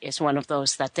battles is one of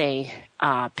those that they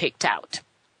picked out.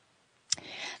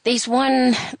 There's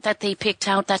one that they picked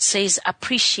out that says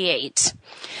appreciate.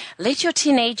 Let your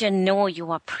teenager know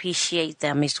you appreciate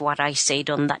them is what I said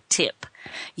on that tip.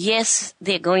 Yes,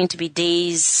 there are going to be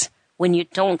days when you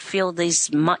don't feel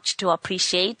there's much to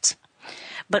appreciate.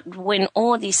 But when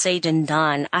all is said and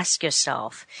done, ask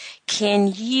yourself,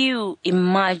 can you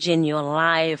imagine your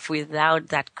life without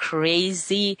that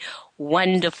crazy,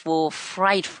 wonderful,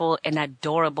 frightful, and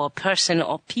adorable person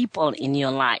or people in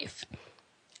your life?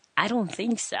 I don't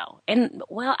think so. And,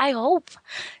 I hope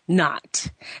not.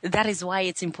 That is why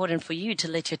it's important for you to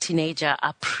let your teenager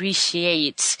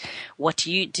appreciate what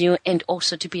you do and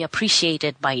also to be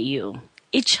appreciated by you.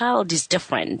 Each child is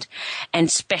different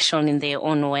and special in their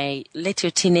own way. Let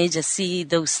your teenager see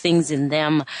those things in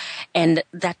them and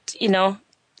that,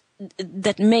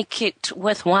 that make it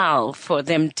worthwhile for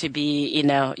them to be,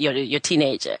 your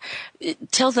teenager.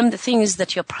 Tell them the things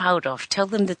that you're proud of. Tell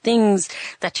them the things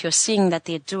that you're seeing that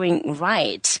they're doing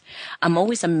right. I'm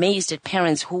always amazed at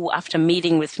parents who, after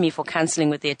meeting with me for counseling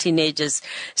with their teenagers,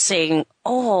 saying,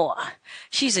 "Oh,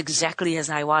 she's exactly as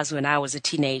I was when I was a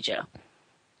teenager."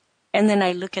 And then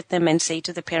I look at them and say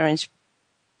to the parents,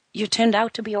 "You turned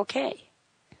out to be okay.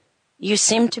 You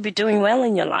seem to be doing well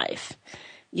in your life.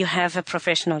 You have a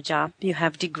professional job, you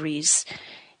have degrees,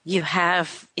 you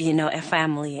have, a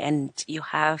family, and you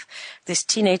have this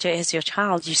teenager as your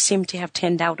child. You seem to have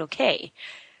turned out okay."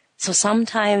 So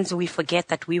sometimes we forget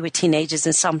that we were teenagers,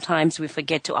 and sometimes we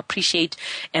forget to appreciate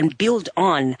and build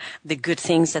on the good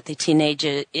things that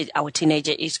our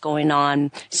teenager is going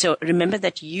on. So remember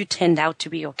that you turned out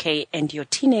to be okay, and your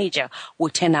teenager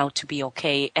will turn out to be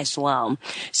okay as well.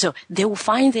 So they will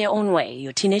find their own way.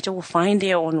 Your teenager will find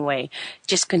their own way.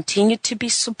 Just continue to be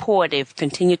supportive.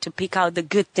 Continue to pick out the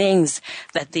good things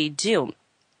that they do.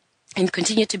 And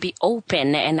continue to be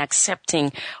open and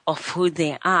accepting of who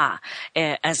they are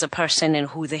as a person and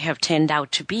who they have turned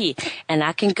out to be. And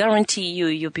I can guarantee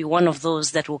you'll be one of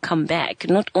those that will come back,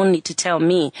 not only to tell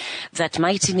me that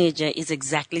my teenager is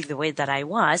exactly the way that I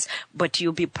was, but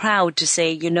you'll be proud to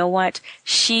say, you know what,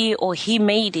 she or he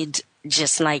made it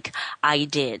just like I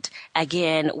did.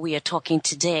 Again, we are talking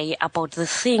today about the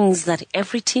things that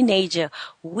every teenager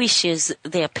wishes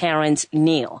their parents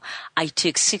knew. I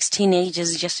took 6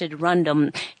 teenagers just at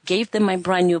random, gave them my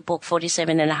brand new book,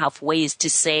 47 and a half ways to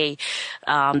say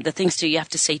the things you have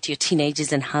to say to your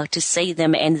teenagers and how to say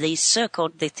them. And they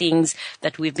circled the things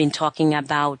that we've been talking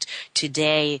about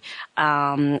today.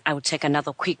 I will take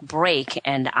another quick break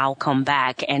and I'll come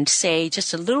back and say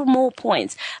just a little more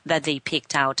points that they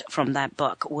picked out from that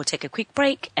book. We'll take a quick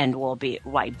break and we'll be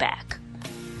right back.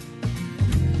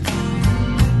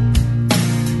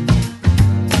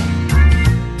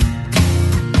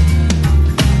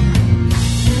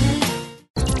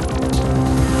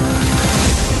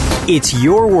 It's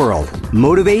your world.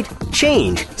 Motivate,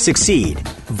 change, succeed.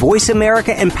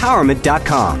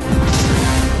 VoiceAmericaEmpowerment.com.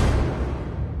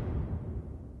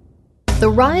 The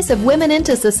rise of women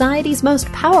into society's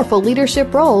most powerful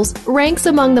leadership roles ranks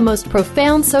among the most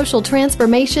profound social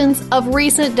transformations of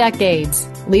recent decades.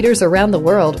 Leaders around the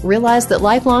world realize that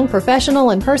lifelong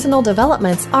professional and personal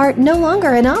developments are no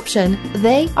longer an option,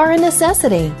 they are a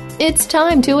necessity. It's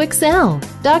time to excel.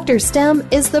 Dr. STEM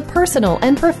is the personal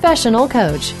and professional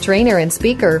coach, trainer, and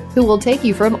speaker who will take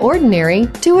you from ordinary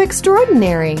to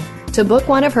extraordinary. To book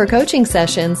one of her coaching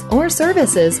sessions or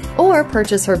services or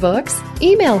purchase her books,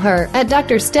 email her at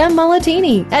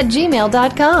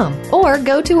DrStem@gmail.com or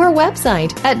go to her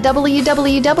website at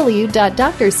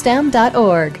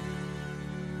www.drstem.org.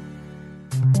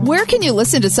 Where can you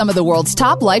listen to some of the world's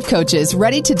top life coaches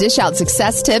ready to dish out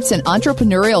success tips and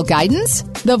entrepreneurial guidance?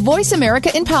 The Voice America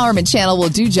Empowerment Channel will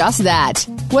do just that.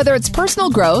 Whether it's personal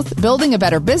growth, building a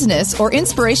better business, or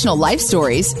inspirational life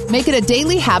stories, make it a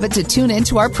daily habit to tune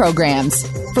into our programs.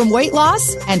 From weight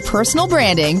loss and personal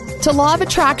branding to law of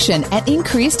attraction and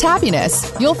increased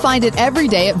happiness, you'll find it every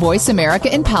day at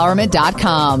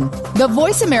VoiceAmericaEmpowerment.com. The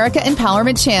Voice America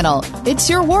Empowerment Channel. It's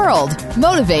your world.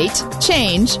 Motivate,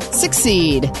 change,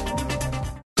 succeed.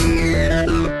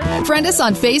 Friend us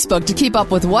on Facebook to keep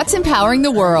up with what's empowering the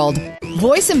world.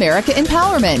 Voice America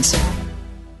Empowerment.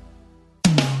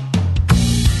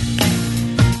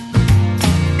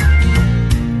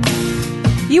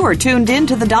 You are tuned in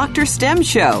to the Dr. STEM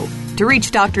Show. To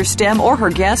reach Dr. STEM or her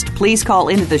guest, please call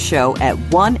into the show at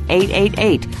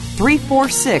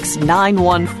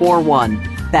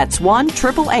 1-888-346-9141. That's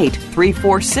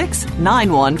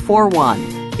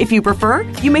 1-888-346-9141. If you prefer,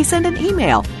 you may send an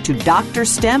email to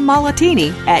DrStem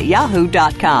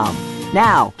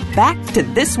Now, back to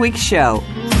this week's show.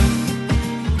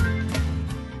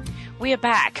 We are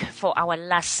back for our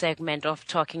last segment of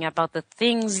talking about the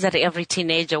things that every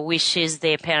teenager wishes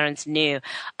their parents knew.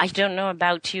 I don't know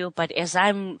about you, but as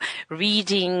I'm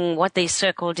reading what they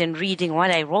circled and reading what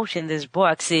I wrote in these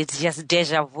books, it's just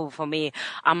deja vu for me.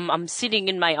 I'm sitting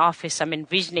in my office, I'm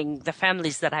envisioning the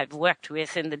families that I've worked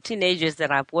with and the teenagers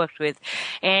that I've worked with,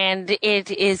 and it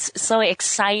is so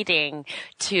exciting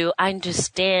to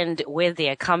understand where they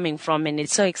are coming from, and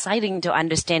it's so exciting to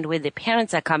understand where the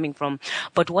parents are coming from.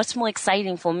 But what's more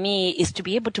exciting for me is to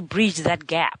be able to bridge that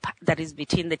gap that is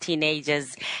between the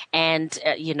teenagers and,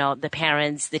 the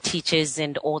parents, the teachers,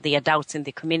 and all the adults in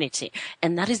the community.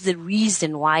 And that is the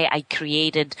reason why I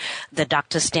created the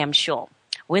Dr. STEM show.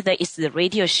 Whether it's the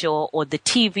radio show or the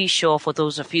TV show, for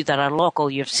those of you that are local,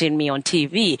 you've seen me on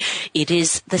TV, it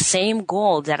is the same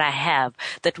goal that I have,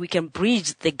 that we can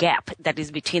bridge the gap that is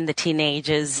between the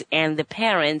teenagers and the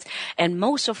parents. And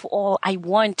most of all, I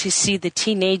want to see the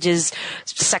teenagers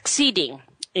succeeding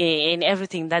in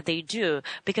everything that they do,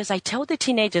 because I tell the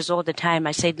teenagers all the time,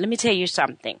 I said, let me tell you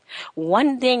something.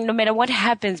 One thing, no matter what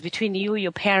happens between you,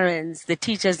 your parents, the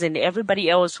teachers, and everybody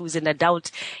else who's an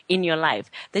adult in your life,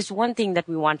 there's one thing that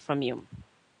we want from you.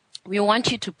 We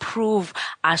want you to prove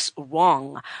us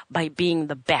wrong by being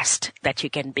the best that you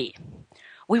can be.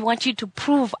 We want you to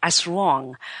prove us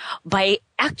wrong by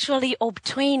actually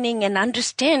obtaining and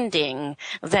understanding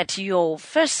that your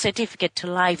first certificate to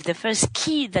life, the first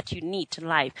key that you need to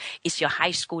life, is your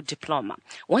high school diploma.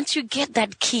 Once you get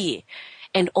that key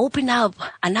and open up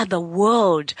another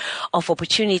world of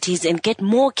opportunities and get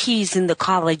more keys in the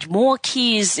college, more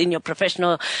keys in your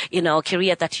professional,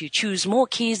 career that you choose, more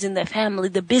keys in the family,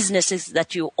 the businesses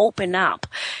that you open up,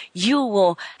 you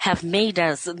will have made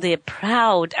us the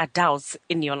proud adults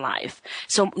in your life.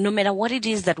 So no matter what it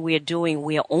is that we are doing,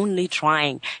 we are only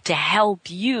trying to help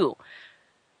you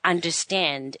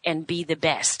understand and be the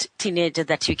best teenager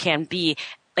that you can be,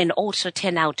 and also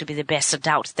turn out to be the best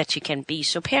adult that you can be.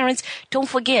 So parents, don't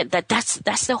forget that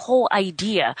that's the whole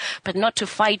idea, but not to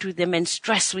fight with them and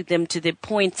stress with them to the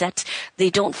point that they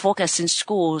don't focus in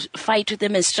school. Fight with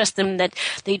them and stress them that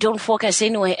they don't focus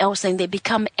anywhere else, and they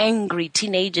become angry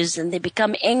teenagers, and they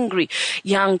become angry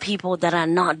young people that are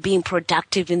not being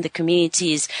productive in the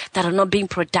communities, that are not being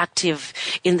productive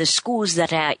in the schools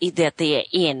that they are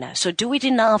in. So do it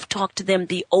enough, talk to them,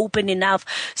 be open enough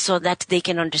so that they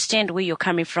can understand where you're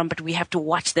coming from, but we have to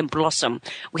watch them blossom.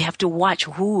 We have to watch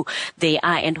who they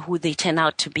are and who they turn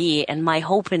out to be. And my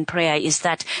hope and prayer is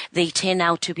that they turn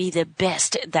out to be the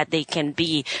best that they can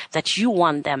be, that you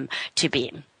want them to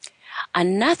be.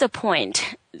 Another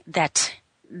point that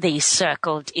they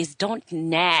circled is don't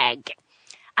nag.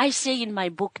 I say in my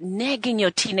book, nagging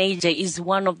your teenager is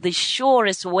one of the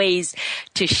surest ways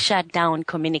to shut down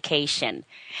communication.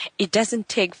 It doesn't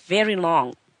take very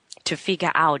long to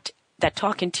figure out that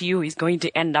talking to you is going to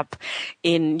end up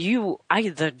in you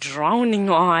either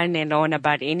drowning on and on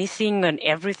about anything and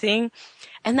everything,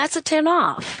 and that's a turn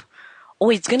off.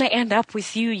 Or it's going to end up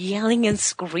with you yelling and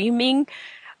screaming.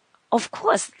 Of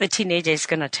course, the teenager is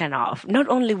going to turn off. Not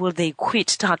only will they quit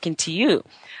talking to you,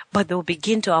 but they'll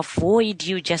begin to avoid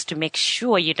you just to make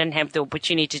sure you don't have the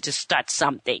opportunity to start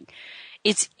something.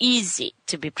 It's easy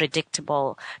to be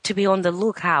predictable, to be on the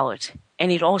lookout.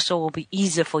 And it also will be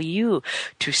easier for you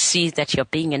to see that you're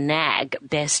being a nag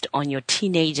based on your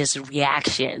teenagers'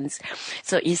 reactions.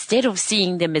 So instead of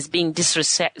seeing them as being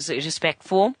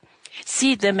disrespectful,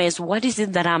 see them as, what is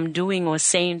it that I'm doing or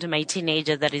saying to my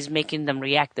teenager that is making them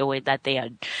react the way that they are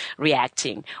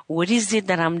reacting? What is it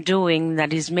that I'm doing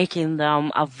that is making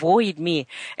them avoid me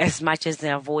as much as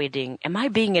they're avoiding? Am I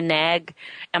being a nag?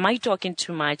 Am I talking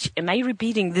too much? Am I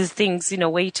repeating these things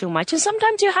way too much? And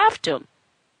sometimes you have to.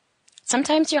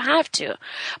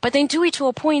 But then do it to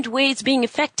a point where it's being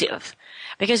effective.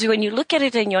 Because when you look at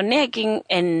it and you're nagging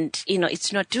and,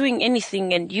 it's not doing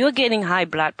anything, and you're getting high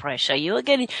blood pressure, you're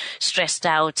getting stressed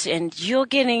out, and you're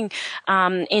getting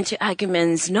into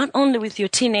arguments, not only with your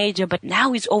teenager, but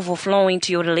now it's overflowing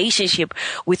to your relationship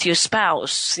with your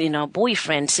spouse,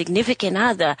 boyfriend, significant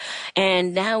other,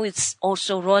 and now it's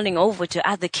also rolling over to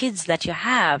other kids that you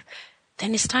have,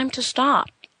 then it's time to stop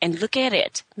and look at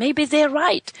it. Maybe they're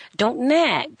right. Don't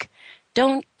nag.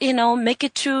 Don't, make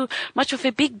it too much of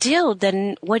a big deal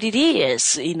than what it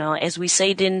is, as we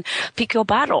say in Pick Your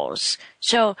Battles.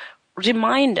 So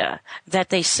reminder that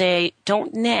they say,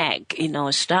 don't nag,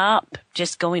 stop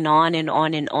just going on and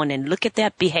on and on, and look at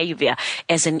that behavior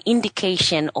as an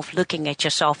indication of looking at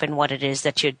yourself and what it is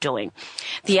that you're doing.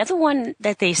 The other one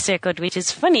that they circled, which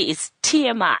is funny, is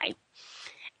TMI.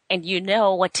 And you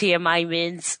know what TMI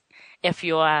means. If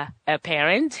you're a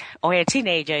parent or a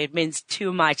teenager, it means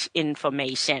too much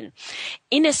information.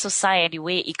 In a society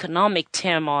where economic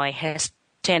turmoil has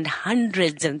turned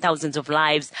hundreds and thousands of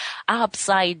lives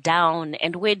upside down,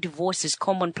 and where divorce is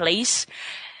commonplace,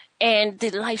 and the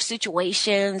life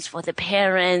situations for the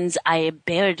parents are a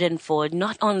burden for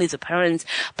not only the parents,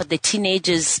 but the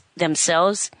teenagers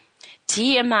themselves,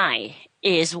 TMI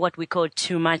is what we call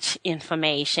too much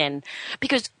information,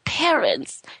 because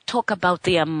parents talk about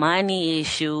their money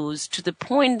issues to the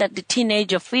point that the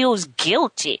teenager feels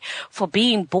guilty for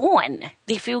being born.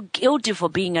 They feel guilty for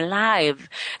being alive.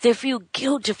 They feel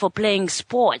guilty for playing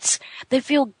sports. They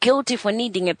feel guilty for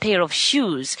needing a pair of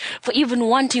shoes, for even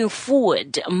wanting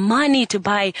food, money to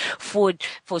buy food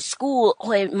for school,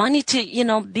 or money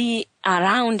to, be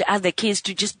around other kids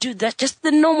to just do that, just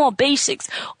the normal basics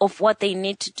of what they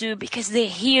need to do, because they're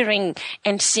hearing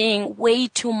and seeing way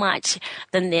too much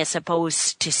than they're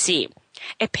supposed to see.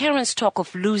 A parent's talk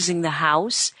of losing the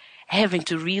house, having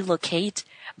to relocate,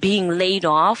 being laid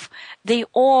off, they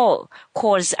all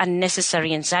cause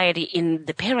unnecessary anxiety in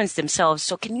the parents themselves.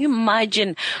 So can you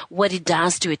imagine what it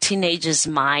does to a teenager's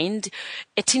mind?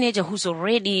 A teenager who's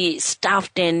already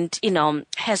stuffed and,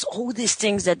 has all these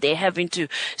things that they're having to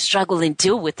struggle and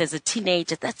deal with as a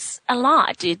teenager. That's a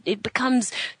lot. It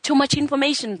becomes too much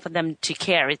information for them to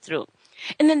carry through.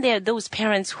 And then there are those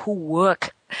parents who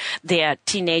work their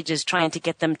teenagers, trying to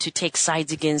get them to take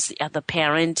sides against the other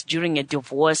parent during a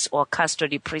divorce or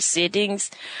custody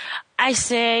proceedings. I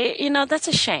say, that's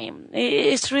a shame.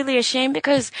 It's really a shame,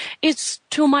 because it's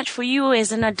too much for you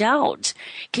as an adult.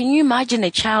 Can you imagine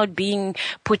a child being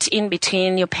put in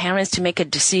between your parents to make a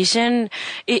decision?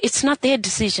 It's not their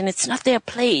decision. It's not their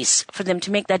place for them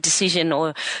to make that decision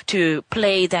or to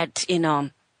play that,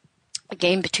 a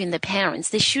game between the parents.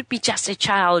 They should be just a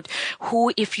child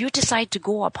who, if you decide to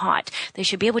go apart, they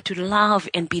should be able to love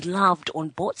and be loved on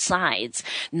both sides,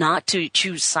 not to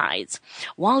choose sides.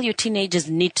 While your teenagers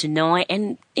need to know,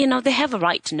 and they have a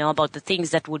right to know about the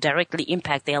things that will directly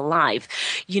impact their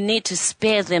life, you need to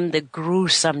spare them the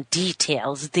gruesome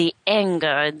details, the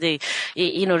anger, the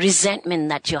resentment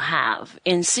that you have.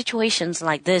 In situations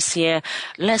like this here,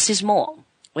 less is more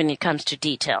when it comes to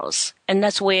details. And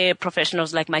that's where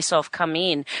professionals like myself come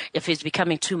in. If it's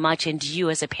becoming too much and you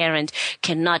as a parent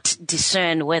cannot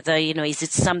discern whether, is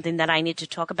it something that I need to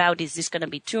talk about? Is this going to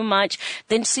be too much?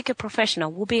 Then seek a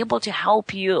professional. We'll be able to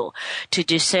help you to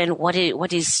discern what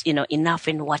is enough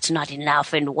and what's not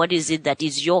enough, and what is it that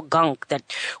is your gunk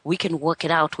that we can work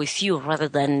it out with you rather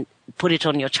than put it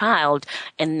on your child.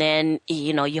 And then,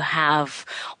 you have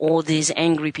all these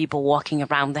angry people walking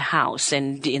around the house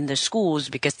and in the schools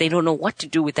because they don't know what to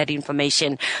do with that information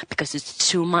because it's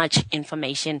too much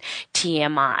information.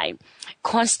 TMI.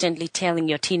 Constantly telling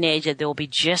your teenager they'll be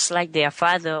just like their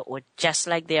father or just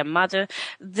like their mother.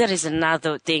 That is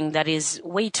another thing that is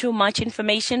way too much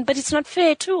information, but it's not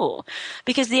fair too,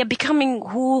 because they are becoming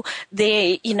who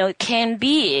they, can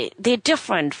be. They're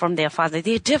different from their father.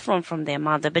 They're different from their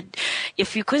mother. But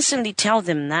if you constantly tell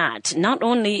them that, not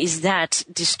only is that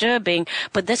disturbing,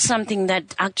 but that's something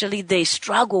that actually they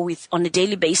struggle with on a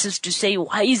daily basis to say,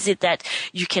 why is it that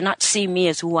you cannot see me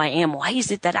as who I am? Why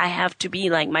is it that I have to be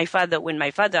like my father when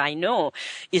my father I know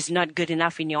is not good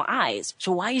enough in your eyes?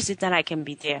 So why is it that I can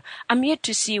be there? I'm yet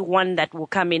to see one that will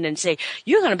come in and say,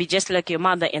 you're going to be just like your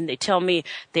mother, and they tell me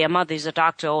their mother is a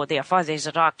doctor or their father is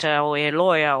a doctor or a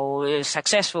lawyer or a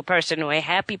successful person or a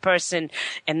happy person,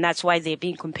 and that's why they're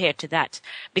being compared to that.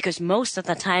 Because most of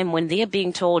the time when they're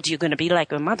being told you're going to be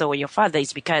like your mother or your father,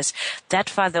 is because that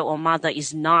father or mother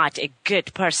is not a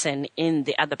good person in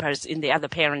the other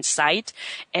parent's sight,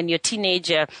 and your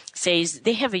teenager says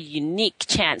they have a unique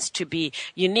chance to be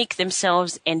unique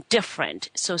themselves and different.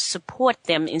 So support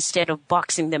them instead of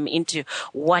boxing them into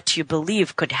what you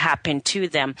believe could happen to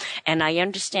them. And I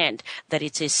understand that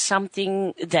it is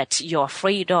something that you're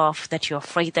afraid of, that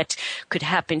could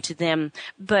happen to them.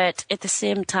 But at the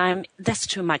same time, that's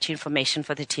too much information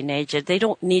for the teenager. They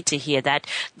don't need to hear that.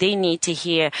 They need to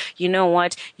hear, you know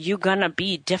what, you're going to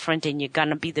be different and you're going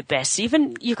to be the best.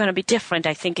 Even you're going to be different,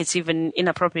 I think it's even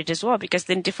inappropriate as well, because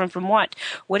then different from what?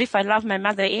 What if I love my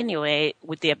mother anyway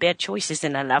with their bad choices,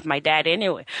 and I love my dad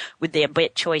anyway with their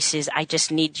bad choices? I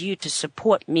just need you to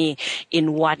support me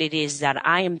in what it is that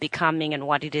I am becoming and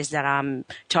what it is that I'm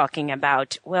talking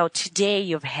about. Well, today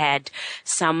you've had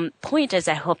some pointers,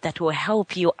 I hope, that will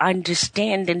help you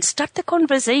understand hand and start the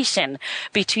conversation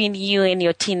between you and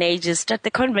your teenagers. Start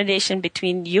the conversation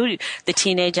between you, the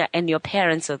teenager, and your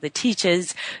parents or the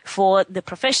teachers. For the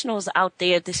professionals out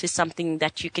there, this is something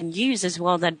that you can use as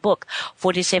well. That book,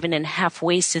 47 and a Half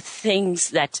Ways to Things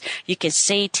That You Can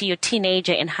Say to Your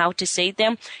Teenager and How to Say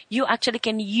Them. You actually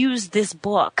can use this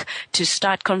book to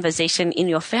start conversation in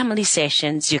your family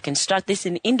sessions. You can start this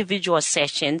in individual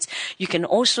sessions. You can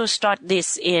also start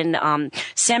this in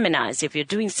seminars. If you're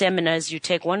doing seminars, you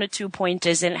take 1 or 2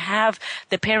 pointers and have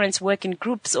the parents work in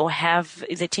groups or have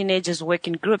the teenagers work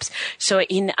in groups. So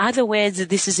in other words,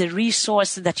 this is a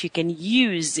resource that you can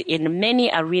use in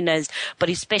many arenas, but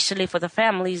especially for the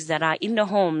families that are in the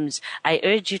homes. I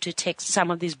urge you to take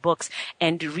some of these books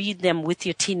and read them with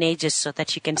your teenagers so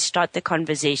that you can start the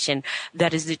conversation.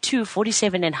 That is the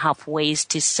 47 and a half ways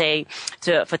to say,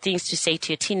 for things to say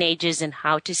to your teenagers and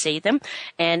how to say them.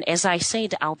 And as I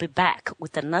said, I'll be back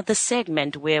with another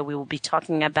segment where we will be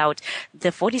talking about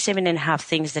the 47 and a half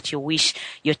things that you wish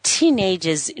your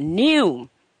teenagers knew.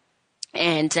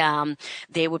 And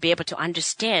they will be able to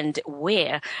understand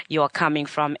where you're coming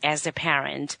from as a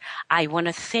parent. I want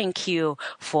to thank you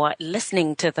for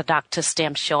listening to the Dr.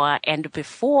 STEM Show. And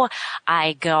before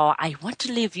I go, I want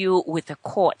to leave you with a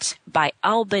quote by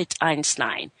Albert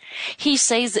Einstein. He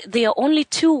says, there are only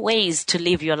 2 ways to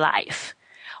live your life.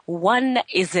 One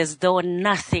is as though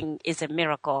nothing is a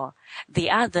miracle.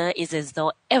 The other is as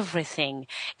though everything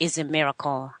is a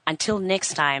miracle. Until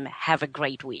next time, have a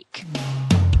great week.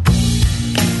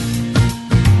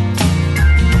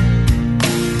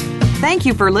 Thank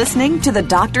you for listening to the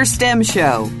Dr. STEM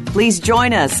Show. Please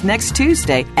join us next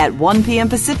Tuesday at 1 p.m.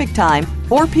 Pacific Time,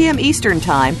 4 p.m. Eastern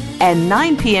Time, and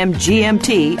 9 p.m.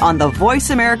 GMT on the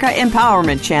Voice America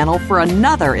Empowerment Channel for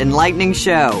another enlightening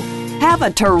show. Have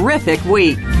a terrific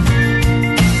week.